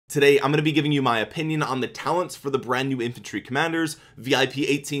Today I'm going to be giving you my opinion on the talents for the brand new infantry commanders, VIP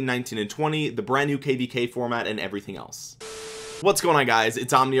 18, 19 and 20, the brand new KVK format, and everything else. What's going on, guys?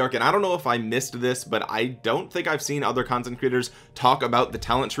 It's Omniarch, and I don't know if I missed this, but I don't think I've seen other content creators talk about the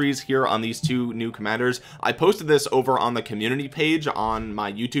talent trees here on these two new commanders. I posted this over on the community page on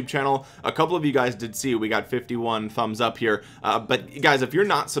my YouTube channel. A couple of you guys did see it. We got 51 thumbs up here, but guys, if you're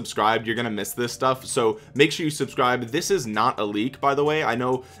not subscribed, you're gonna miss this stuff, so make sure you subscribe. This is not a leak, by the way. I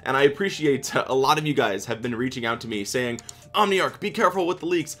know, and I appreciate a lot of you guys have been reaching out to me saying, Omniarch, be careful with the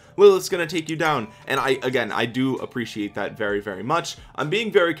leaks, Lilith's gonna take you down. And I do appreciate that very much. I'm being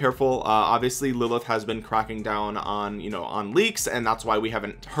very careful. Obviously Lilith has been cracking down on, on leaks, and that's why we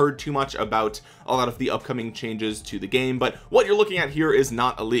haven't heard too much about a lot of the upcoming changes to the game. But what you're looking at here is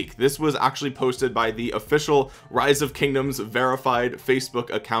not a leak. This was actually posted by the official Rise of Kingdoms verified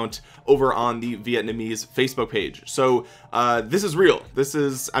Facebook account over on the Vietnamese Facebook page. So this is real. This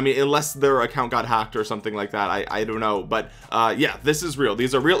is, I mean, unless their account got hacked or something like that, I don't know, but yeah, this is real.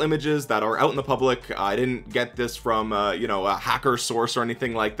 These are real images that are out in the public. I didn't get this from a hacker source or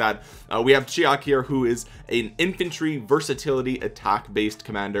anything like that. We have Cheok here, who is an infantry versatility attack based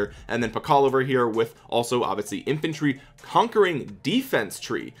commander, and then Pakal over here with also obviously infantry conquering defense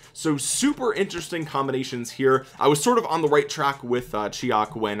tree. So super interesting combinations here. I was sort of on the right track with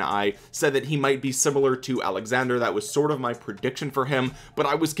Cheok when I said that he might be similar to Alexander. That was sort of my prediction for him, but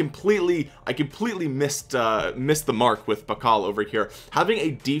I completely missed the mark with Pakal over here. Having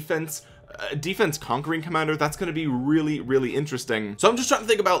a defense conquering commander, that's going to be really interesting. So I'm just trying to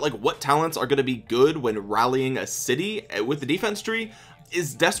think about like what talents are going to be good when rallying a city with the defense tree.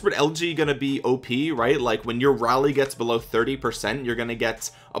 Is Desperate LG gonna be OP, right? Like when your rally gets below 30%, you're gonna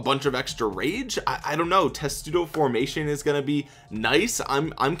get a bunch of extra rage. I don't know. Testudo formation is gonna be nice.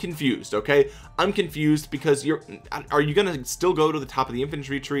 I'm confused. Okay, I'm confused because are you gonna still go to the top of the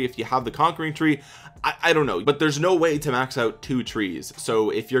infantry tree if you have the conquering tree? I don't know, but there's no way to max out two trees. So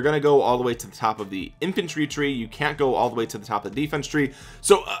if you're gonna go all the way to the top of the infantry tree, you can't go all the way to the top of the defense tree.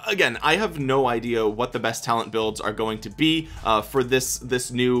 So again, I have no idea what the best talent builds are going to be for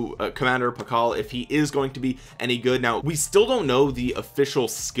this new commander Pakal, if he is going to be any good. Now we still don't know the official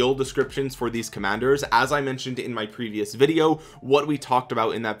skill descriptions for these commanders. As I mentioned in my previous video, what we talked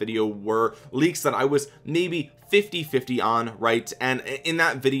about in that video were leaks that I was maybe 50-50 on, right? And in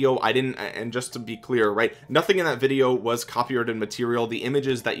that video I didn't, and just to be clear, right, nothing in that video was copyrighted material. The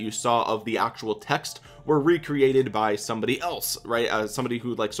images that you saw of the actual text were recreated by somebody else, right? Somebody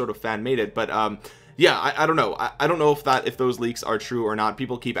who like sort of fan made it. But yeah, I don't know. I don't know if those leaks are true or not.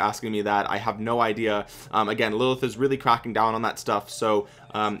 People keep asking me that. I have no idea. Again, Lilith is really cracking down on that stuff. So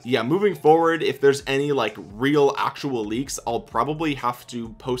yeah, moving forward, if there's any like real actual leaks, I'll probably have to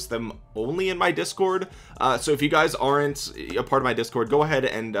post them only in my Discord. So if you guys aren't a part of my Discord, go ahead,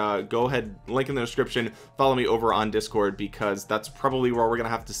 link in the description, follow me over on Discord, because that's probably where we're gonna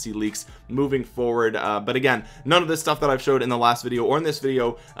have to see leaks moving forward. But again, none of this stuff that I've showed in the last video or in this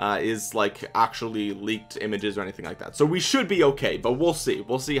video is like actually leaked images or anything like that. So we should be okay, but we'll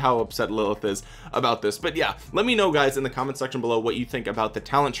see how upset Lilith is about this. But yeah, let me know, guys, in the comment section below what you think about the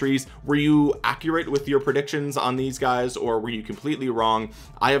talent trees. Were you accurate with your predictions on these guys, or were you completely wrong?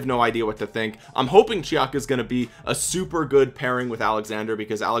 I have no idea what to think. I'm hoping Cheok is going to be a super good pairing with Alexander,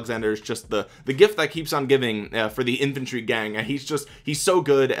 because Alexander is just the gift that keeps on giving for the infantry gang. And he's so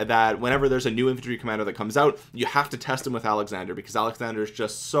good that whenever there's a new infantry commander that comes out, you have to test him with Alexander, because Alexander is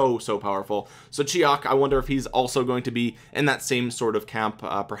just so powerful. So Cheok, I wonder if he's also going to be in that same sort of camp.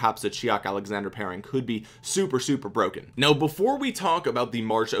 Perhaps a Cheok Alexander pairing could be super broken. Now before we talk about the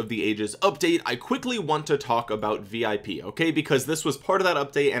March of the Ages update, I quickly want to talk about VIP, okay, because this was part of that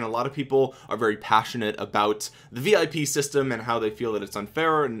update, and a lot of people are very passionate about the VIP system and how they feel that it's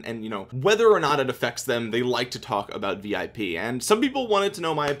unfair, and whether or not it affects them, they like to talk about VIP. And some people wanted to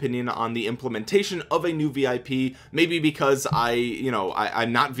know my opinion on the implementation of a new VIP, maybe because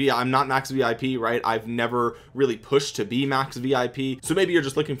I'm not max VIP, right? I've never really pushed to be max VIP. So maybe you're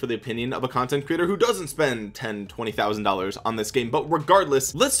just looking for the opinion of a content creator who doesn't spend $10,000-$20,000 on this game. But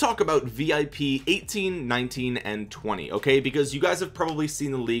regardless, let's talk about VIP 18, 19 and 20, okay? Because you guys have probably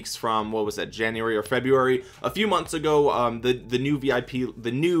seen the leaks from, what was that, January or February, a few months ago. The new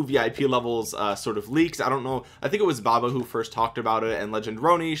VIP levels sort of leaks. I don't know, I think it was Baba who first talked about it, and Legend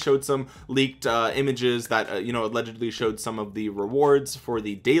Roni showed some leaked images that allegedly showed some of the rewards for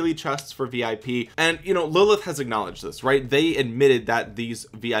the daily chests for VIP. VIP. And you know, Lilith has acknowledged this, right? They admitted that these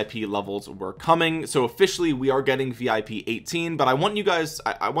VIP levels were coming, so officially we are getting VIP 18. But I want you guys,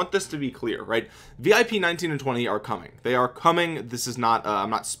 I want this to be clear, right? VIP 19 and 20 are coming. They are coming. This is not I'm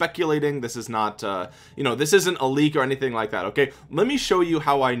not speculating. This is not you know, this isn't a leak or anything like that. Okay, let me show you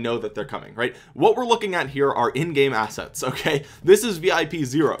how I know that they're coming, right? What we're looking at here are in-game assets. Okay, this is VIP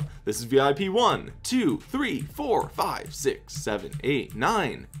 0, this is VIP 1, 2, 3, 4, 5, 6, 7, 8,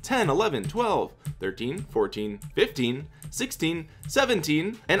 9, 10, 11, 12, 13, 14, 15, 16,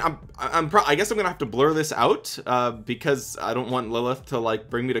 17, and I guess I'm gonna have to blur this out because I don't want Lilith to like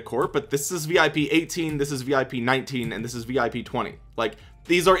bring me to court, but this is VIP 18, this is VIP 19, and this is VIP 20. Like,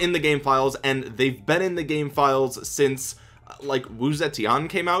 these are in the game files, and they've been in the game files since like Wu Zetian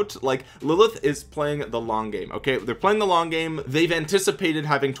came out. Like, Lilith is playing the long game. Okay, they're playing the long game. They've anticipated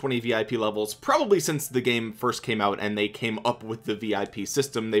having 20 VIP levels probably since the game first came out and they came up with the VIP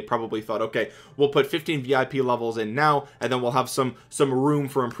system. They probably thought, okay, we'll put 15 VIP levels in now, and then we'll have some room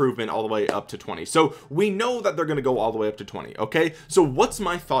for improvement all the way up to 20. So we know that they're going to go all the way up to 20. Okay, so what's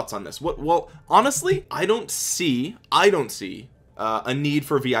my thoughts on this? Well, honestly, I don't see a need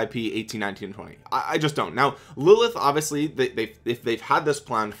for VIP 18, 19, and 20. I just don't. Now, Lilith, obviously, if they've had this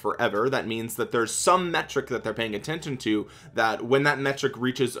plan forever, that means that there's some metric that they're paying attention to, that when that metric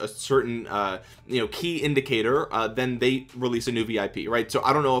reaches a certain you know, key indicator, then they release a new VIP, right? So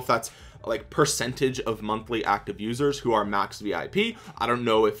I don't know if that's like percentage of monthly active users who are max VIP. I don't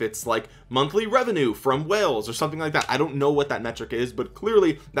know if it's like monthly revenue from whales or something like that. I don't know what that metric is, but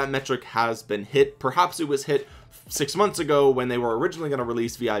clearly that metric has been hit. Perhaps it was hit 6 months ago when they were originally going to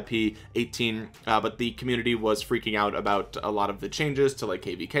release VIP 18, but the community was freaking out about a lot of the changes to like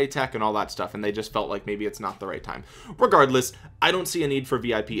KVK tech and all that stuff, and they just felt like maybe it's not the right time. Regardless, I don't see a need for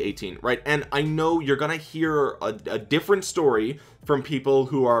VIP 18, right? And I know you're gonna hear a different story from people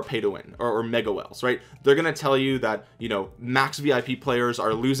who are pay to win or mega whales, right? They're gonna tell you that, you know, max VIP players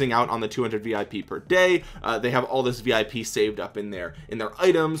are losing out on the 200 VIP per day. They have all this VIP saved up in their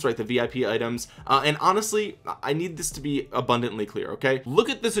items, right? The VIP items. And honestly, I need this to be abundantly clear. Okay, look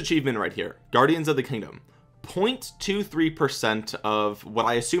at this achievement right here, Guardians of the Kingdom. 0.23% of what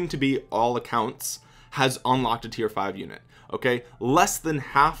I assume to be all accounts has unlocked a tier 5 unit. Okay, less than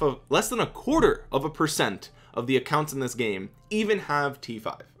a quarter of a percent of the accounts in this game even have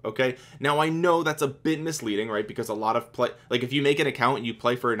T5. Okay, now I know that's a bit misleading, right? Because a lot of like if you make an account and you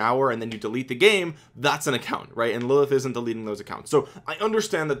play for an hour and then you delete the game, that's an account, right? And Lilith isn't deleting those accounts. So I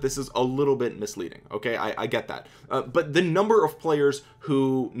understand that this is a little bit misleading. Okay, I get that, but the number of players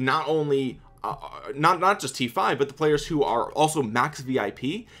who not only not just T5, but the players who are also max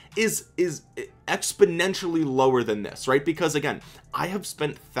VIP is exponentially lower than this, right? Because again, I have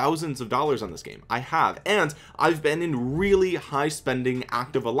spent thousands of dollars on this game. I have, and I've been in really high spending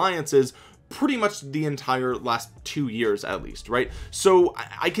active alliances pretty much the entire last 2 years at least, right? So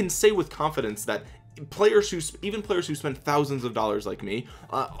I can say with confidence that even players who spend thousands of dollars like me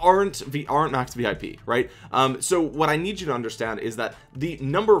aren't max VIP, right? So what I need you to understand is that the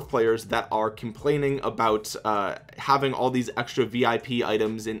number of players that are complaining about having all these extra VIP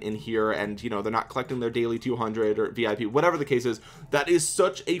items in here, and you know, they're not collecting their daily 200 or VIP, whatever the case is, that is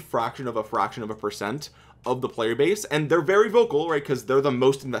such a fraction of a percent of the player base, and they're very vocal, right? Because they're the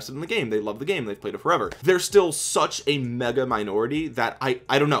most invested in the game. They love the game. They've played it forever. They're still such a mega minority that I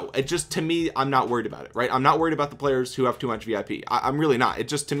don't know. It just, to me, I'm not worried about it, right? I'm not worried about the players who have too much VIP. I'm really not. It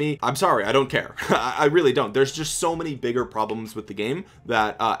just, to me, I'm sorry, I don't care. I really don't. There's just so many bigger problems with the game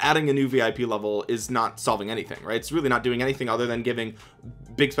that adding a new VIP level is not solving anything, right? It's really not doing anything other than giving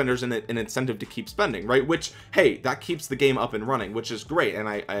big spenders an incentive to keep spending, right? Which, hey, that keeps the game up and running, which is great, and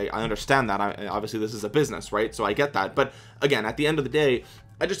I understand that. Obviously this is a business, right? So I get that, but again, at the end of the day,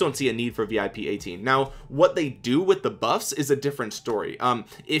 I just don't see a need for VIP 18. Now, what they do with the buffs is a different story.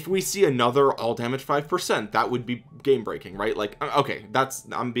 If we see another all damage 5%, that would be game breaking, right? Like, okay,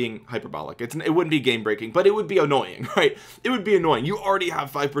 I'm being hyperbolic. It wouldn't be game breaking, but it would be annoying, right? It would be annoying. You already have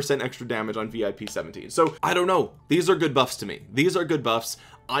 5% extra damage on VIP 17. So I don't know. These are good buffs to me. These are good buffs.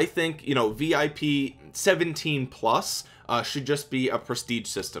 I think, you know, VIP 17 plus should just be a prestige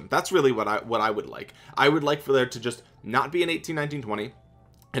system. That's really what I would like. I would like for there to just not be an 18, 19, 20,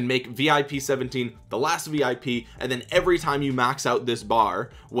 and make VIP 17 the last VIP, and then every time you max out this bar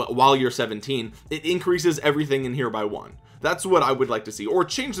while you're 17, it increases everything in here by 1. That's what I would like to see. Or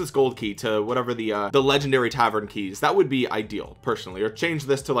change this gold key to whatever the legendary tavern keys. That would be ideal personally. Or change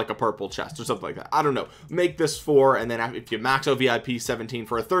this to like a purple chest or something like that. I don't know, make this 4, and then if you max out VIP 17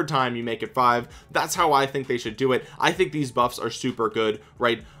 for a third time, you make it 5. That's how I think they should do it. I think these buffs are super good,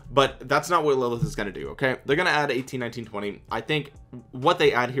 right? but that's not what Lilith is going to do. Okay, they're going to add 18, 19, 20. I think what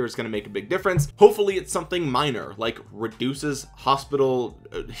they add here is going to make a big difference. Hopefully it's something minor, like reduces hospital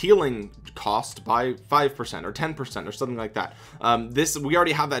healing cost by 5% or 10% or something like that. This, we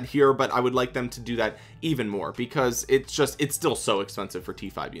already have that here, but I would like them to do that even more, because it's still so expensive for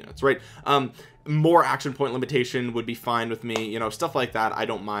T5 units, right? More action point limitation would be fine with me, you know, stuff like that. I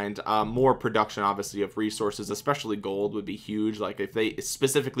don't mind. More production, obviously, of resources, especially gold, would be huge. Like if they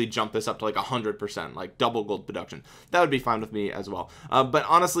specifically jump this up to like 100%, like double gold production, that would be fine with me as well. But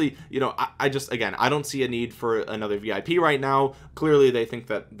honestly, you know, I just, again, I don't see a need for another VIP right now. Clearly they think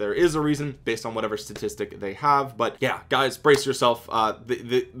that there is a reason based on whatever statistic they have. But yeah, guys, brace yourself.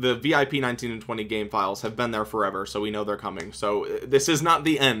 The VIP 19 and 20 game files have been there forever, so we know they're coming. So this is not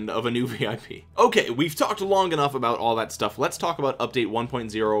the end of a new VIP. Okay, we've talked long enough about all that stuff. Let's talk about update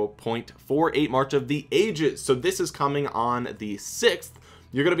 1.0.48 March of the Ages. So this is coming on the 6th.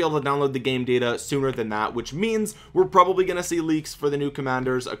 You're going to be able to download the game data sooner than that, which means we're probably going to see leaks for the new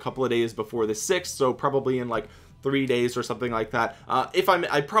commanders a couple of days before the 6th. So probably in like 3 days or something like that.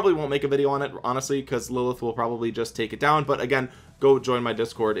 I probably won't make a video on it, honestly, because Lilith will probably just take it down. But again, go join my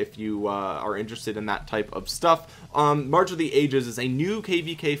Discord if you are interested in that type of stuff. March of the Ages is a new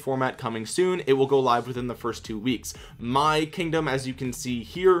KVK format coming soon. It will go live within the first 2 weeks. My kingdom, as you can see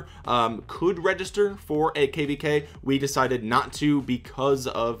here, could register for a KVK. We decided not to because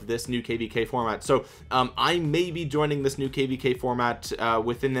of this new KVK format. So I may be joining this new KVK format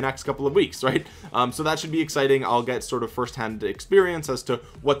within the next couple of weeks, right? So that should be exciting. I'll get sort of firsthand experience as to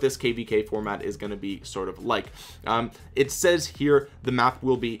what this KVK format is going to be sort of like. It says here the map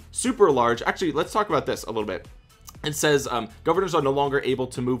will be super large. Actually, let's talk about this a little bit. It says governors are no longer able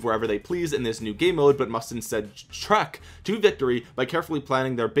to move wherever they please in this new game mode, but must instead trek to victory by carefully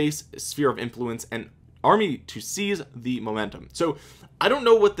planning their base, sphere of influence, and army to seize the momentum. So I don't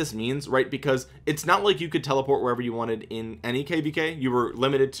know what this means, right? Because it's not like you could teleport wherever you wanted in any KVK. You were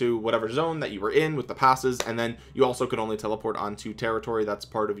limited to whatever zone that you were in with the passes, and then you also could only teleport onto territory that's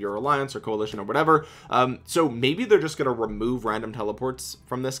part of your alliance or coalition or whatever. So maybe they're just going to remove random teleports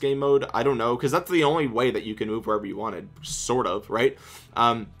from this game mode. I don't know, because that's the only way that you can move wherever you wanted, sort of, right?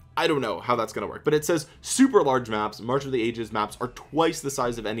 I don't know how that's going to work, but it says super large maps. March of the Ages maps are twice the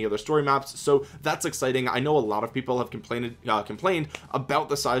size of any other story maps, so that's exciting. I know a lot of people have complained about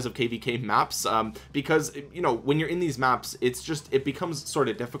the size of KVK maps, because, you know, when you're in these maps, it becomes sort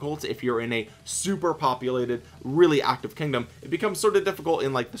of difficult. If you're in a super populated, really active kingdom, it becomes sort of difficult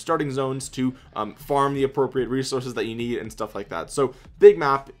in like the starting zones to farm the appropriate resources that you need and stuff like that. So big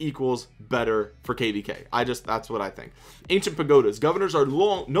map equals better for KVK. That's what I think. Ancient pagodas. Governors are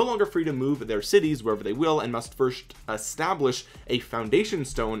no longer free to move their cities wherever they will, and must first establish a foundation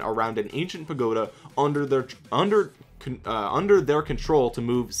stone around an ancient pagoda under their control to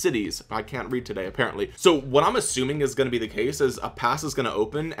move cities. I can't read today, apparently. So what I'm assuming is going to be the case is a pass is going to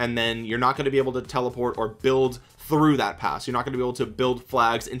open, and then you're not going to be able to teleport or build through that pass. You're not going to be able to build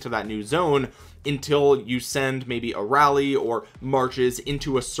flags into that new zone until you send maybe a rally or marches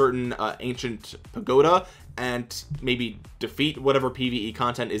into a certain ancient pagoda and maybe defeat whatever PvE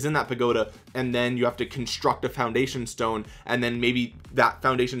content is in that pagoda, and then you have to construct a foundation stone, and then maybe that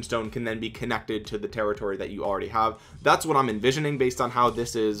foundation stone can then be connected to the territory that you already have. That's what I'm envisioning based on how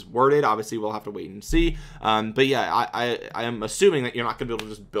this is worded. Obviously we'll have to wait and see, but yeah, I am assuming that you're not gonna be able to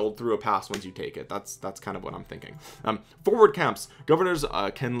just build through a pass once you take it. That's kind of what I'm thinking. Forward camps. Governors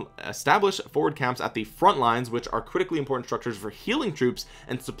can establish forward camps at the front lines, which are critically important structures for healing troops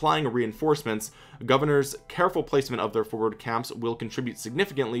and supplying reinforcements. Governors' careful placement of their forward camps will contribute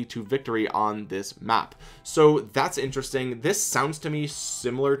significantly to victory on this map. So that's interesting. This sounds to me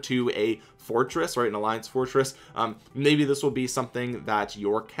similar to a fortress, right? An alliance fortress. Maybe this will be something that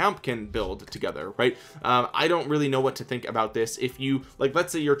your camp can build together, right? I don't really know what to think about this. If you, like,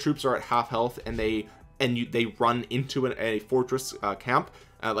 let's say your troops are at half health and they run into a fortress camp,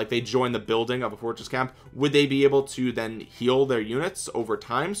 like they join the building of a fortress camp, would they be able to then heal their units over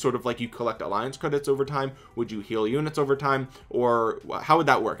time, sort of like you collect alliance credits over time? Would you heal units over time, or how would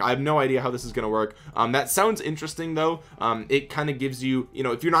that work? I have no idea how this is going to work. That sounds interesting though. It kind of gives you, you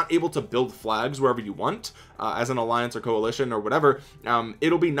know, if you're not able to build flags wherever you want as an alliance or coalition or whatever,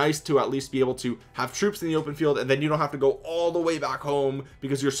 it'll be nice to at least be able to have troops in the open field, and then you don't have to go all the way back home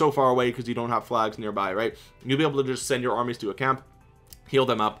because you're so far away because you don't have flags nearby, right? You'll be able to just send your armies to a camp, heal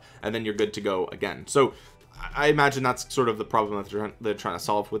them up, and then you're good to go again. So I imagine that's sort of the problem that they're trying to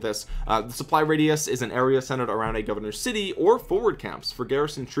solve with this. The supply radius is an area centered around a governor's city or forward camps for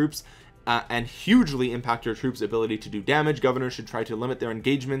garrison troops and hugely impact your troops' ability to do damage. Governors should try to limit their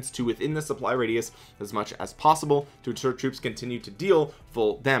engagements to within the supply radius as much as possible to ensure troops continue to deal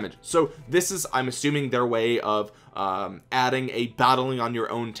full damage. So this is, I'm assuming, their way of adding a battling on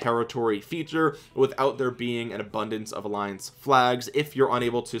your own territory feature without there being an abundance of alliance flags if you're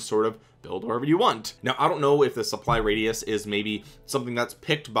unable to sort of build wherever you want. Now, I don't know if the supply radius is maybe something that's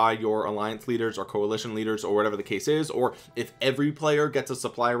picked by your alliance leaders or coalition leaders or whatever the case is, or if every player gets a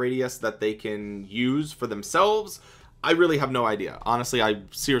supply radius that they can use for themselves. I really have no idea. Honestly, I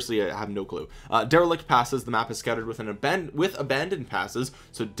seriously have no clue. Derelict passes. The map is scattered with abandoned passes.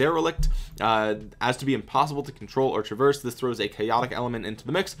 So derelict, as to be impossible to control or traverse. This throws a chaotic element into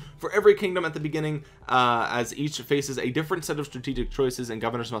the mix for every kingdom at the beginning, as each faces a different set of strategic choices, and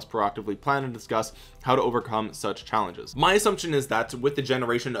governors must proactively plan and discuss how to overcome such challenges. My assumption is that with the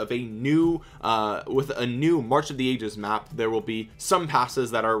generation of a new March of the Ages map, there will be some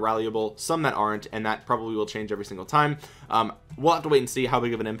passes that are rallyable, some that aren't, and that probably will change every single time. We'll have to wait and see how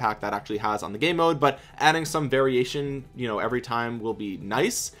big of an impact that actually has on the game mode, but adding some variation, you know, every time will be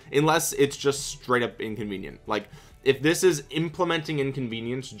nice, unless it's just straight up inconvenient. Like, if this is implementing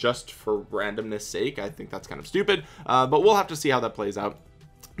inconvenience just for randomness sake, I think that's kind of stupid, but we'll have to see how that plays out.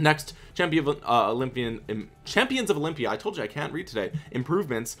 Next, Champions of Olympia. I told you I can't read today.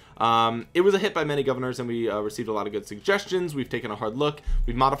 Improvements. It was a hit by many governors, and we received a lot of good suggestions. We've taken a hard look.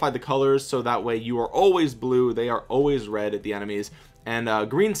 We've modified the colors so that way you are always blue, they are always red at the enemies, and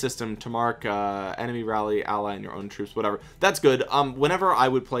green system to mark enemy, rally, ally, and your own troops, whatever. That's good. Whenever I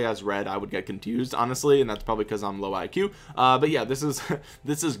would play as red, I would get confused, honestly, and that's probably because I'm low IQ. But yeah, this is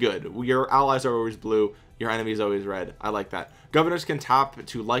this is good. Your allies are always blue, your enemy is always red. I like that. Governors can tap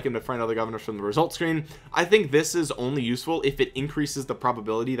to like and befriend other governors from the result screen. I think this is only useful if it increases the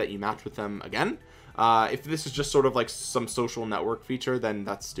probability that you match with them again. If this is just sort of like some social network feature, then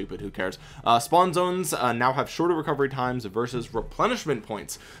that's stupid. Who cares? Spawn zones now have shorter recovery times versus replenishment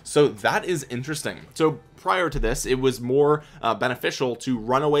points, so that is interesting. So prior to this, it was more beneficial to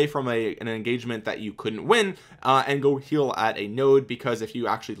run away from an engagement that you couldn't win and go heal at a node, because if you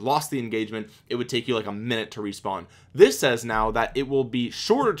actually lost the engagement, it would take you like a minute to respawn. This says now that it will be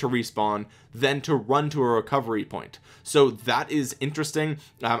shorter to respawn than to run to a recovery point, so that is interesting.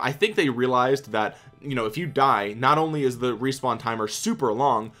 I think they realized that, you know, if you die, not only is the respawn timer super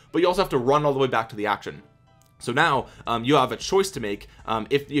long, but you also have to run all the way back to the action. So now you have a choice to make.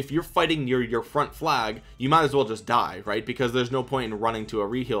 If you're fighting near your front flag, you might as well just die, right? Because there's no point in running to a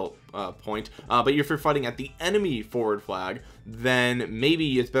reheal point. But if you're fighting at the enemy forward flag, then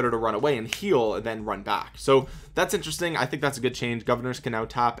maybe it's better to run away and heal and then run back. So that's interesting. I think that's a good change. Governors can now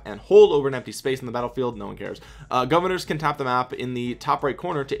tap and hold over an empty space in the battlefield. No one cares. Governors can tap the map in the top right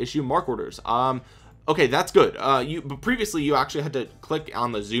corner to issue mark orders. Okay, that's good. But previously you actually had to click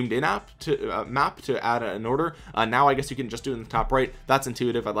on the zoomed in map to add an order. Now I guess you can just do it in the top right. That's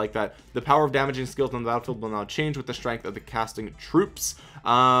intuitive. I like that. The power of damaging skills on the battlefield will now change with the strength of the casting troops.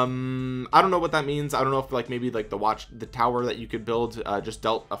 I don't know what that means. I don't know if like maybe like the tower that you could build just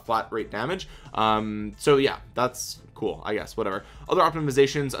dealt a flat rate damage. So yeah, that's cool, I guess. Whatever. Other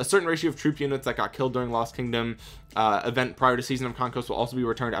optimizations: a certain ratio of troop units that got killed during Lost Kingdom event prior to Season of Conquest will also be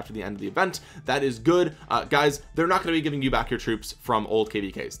returned after the end of the event. That is good. Guys, they're not going to be giving you back your troops from old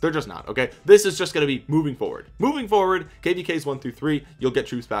KVKs. They're just not. Okay, this is just going to be moving forward. KVKs 1 through 3, you'll get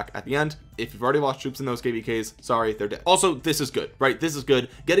troops back at the end. If you've already lost troops in those KVKs, sorry, they're dead. Also, this is good, right? This is good.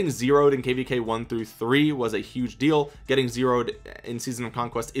 Getting zeroed in KVK 1 through 3 was a huge deal. Getting zeroed in Season of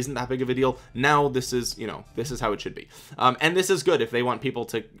Conquest isn't that big of a deal. Now this is, you know, this is how it should be. And this is good if they want people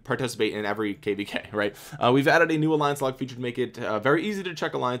to participate in every KVK, right? We've added a new alliance log feature to make it very easy to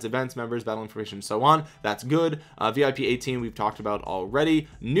check alliance events, members, battle information, so on. That's good. VIP 18 we've talked about already.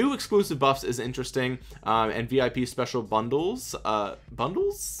 New exclusive buffs is interesting, and VIP special bundles.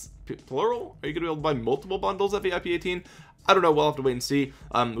 Bundles? Plural? Are you gonna be able to buy multiple bundles at VIP 18? I don't know. We'll have to wait and see.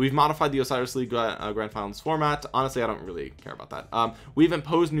 We've modified the Osiris League Grand Finals format. Honestly, I don't really care about that. We've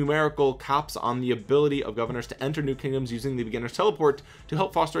imposed numerical caps on the ability of governors to enter new kingdoms using the beginner's teleport to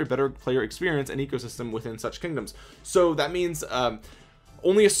help foster a better player experience and ecosystem within such kingdoms. So that means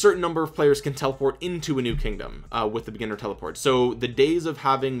only a certain number of players can teleport into a new kingdom with the beginner teleport. So the days of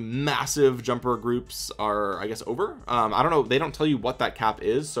having massive jumper groups are, I guess, over. I don't know. They don't tell you what that cap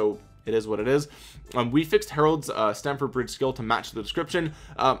is, so it is what it is. We fixed Harold's Stamford Bridge skill to match the description.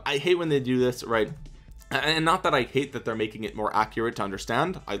 I hate when they do this, right? And not that I hate that they're making it more accurate to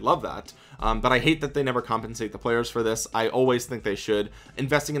understand, I love that, but I hate that they never compensate the players for this. I always think they should.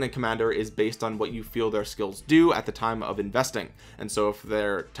 Investing in a commander is based on what you feel their skills do at the time of investing, and so if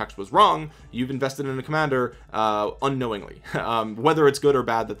their text was wrong, you've invested in a commander unknowingly. Whether it's good or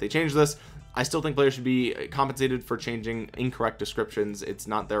bad that they change this, I still think players should be compensated for changing incorrect descriptions. It's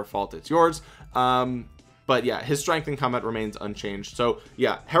not their fault, it's yours. But yeah, his strength in combat remains unchanged. So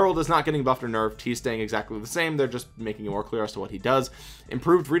yeah, Herald is not getting buffed or nerfed. He's staying exactly the same. They're just making it more clear as to what he does.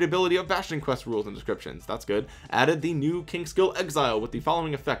 Improved readability of Bastion quest rules and descriptions. That's good. Added the new Chisgule Exile with the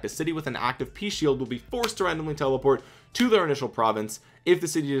following effect. A city with an active peace shield will be forced to randomly teleport to their initial province. If the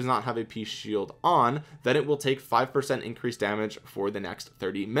city does not have a peace shield on, then it will take 5% increased damage for the next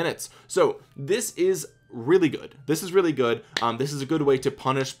 30 minutes. So this is really good. This is really good. This is a good way to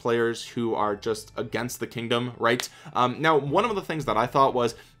punish players who are just against the kingdom, right? Now, one of the things that I thought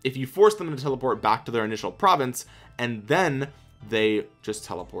was if you force them to teleport back to their initial province and then they just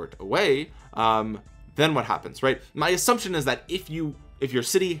teleport away, then what happens, right? My assumption is that if your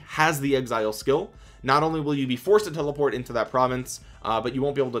city has the exile skill, not only will you be forced to teleport into that province, but you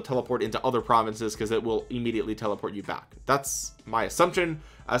won't be able to teleport into other provinces because it will immediately teleport you back. That's my assumption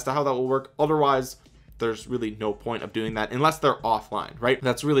as to how that will work. Otherwise, there's really no point of doing that unless they're offline, right?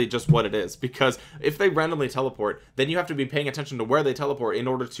 That's really just what it is, because if they randomly teleport, then you have to be paying attention to where they teleport in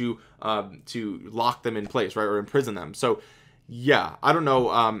order to lock them in place, right, or imprison them. So yeah, I don't know,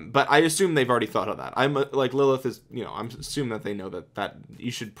 but I assume they've already thought of that. I'm like Lilith is, you know, I'm assuming that they know that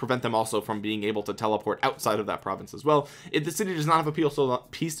you should prevent them also from being able to teleport outside of that province as well. If the city does not have a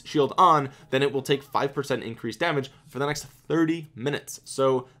peace shield on, then it will take 5% increased damage for the next 30 minutes.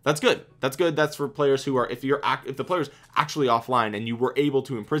 So that's good. That's good. That's for players who are, if the player's actually offline and you were able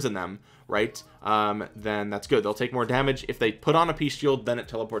to imprison them, right, then that's good. They'll take more damage. If they put on a peace shield, then it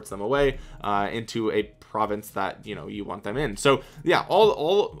teleports them away into a province that, you know, you want them in. So yeah,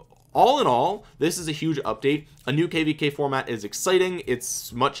 all in all, this is a huge update. A new KVK format is exciting.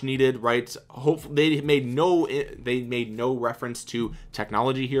 It's much needed, right? Hopefully they made no reference to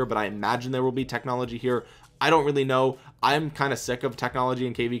technology here, but I imagine there will be technology here. I don't really know. I'm kind of sick of technology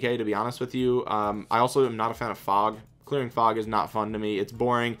in KVK, to be honest with you. I also am not a fan of fog. Clearing fog is not fun to me. It's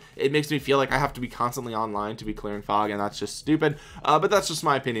boring. It makes me feel like I have to be constantly online to be clearing fog, and that's just stupid. But that's just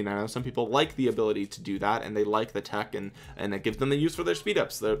my opinion. I know some people like the ability to do that, and they like the tech, and it gives them the use for their speed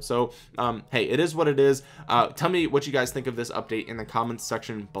ups. So hey, it is what it is. Tell me what you guys think of this update in the comments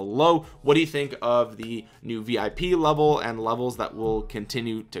section below. What do you think of the new VIP level and levels that will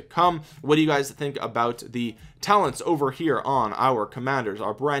continue to come? What do you guys think about the talents over here on our commanders,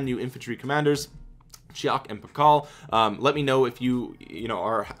 our brand new infantry commanders, Cheok and Pakal? Let me know if you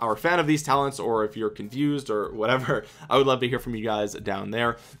are a fan of these talents, or if you're confused or whatever. I would love to hear from you guys down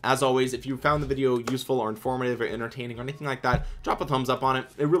there. As always, if you found the video useful or informative or entertaining or anything like that, drop a thumbs up on it.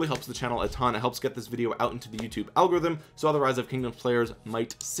 It really helps the channel a ton. It helps get this video out into the YouTube algorithm so other Rise of Kingdoms players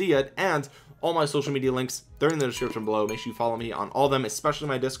might see it. And all my social media links, they're in the description below. Make sure you follow me on all of them, especially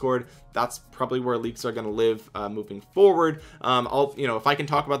my Discord. That's probably where leaks are going to live moving forward. If I can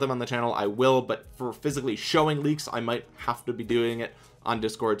talk about them on the channel, I will, but for physically showing leaks, I might have to be doing it on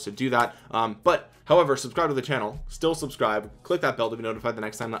Discord to do that. But however, subscribe to the channel. Still subscribe. Click that bell to be notified the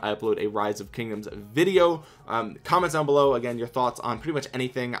next time that I upload a Rise of Kingdoms video. Comments down below, again, your thoughts on pretty much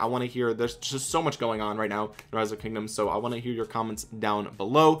anything. I want to hear. There's just so much going on right now in Rise of Kingdoms, so I want to hear your comments down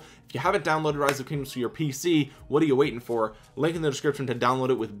below. If you haven't downloaded Rise of Kingdoms for your PC, what are you waiting for? Link in the description to download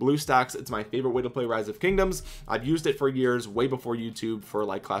it with BlueStacks. It's my favorite way to play Rise of Kingdoms. I've used it for years, way before YouTube, for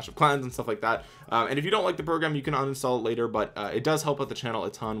like Clash of Clans and stuff like that. And if you don't like the program, you can uninstall it later, but it does help out the channel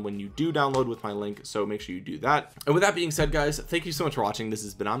a ton when you do download with my link, so make sure you do that. And with that being said, guys, thank you so much for watching. This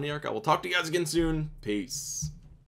has been Omniarch. I will talk to you guys again soon. Peace.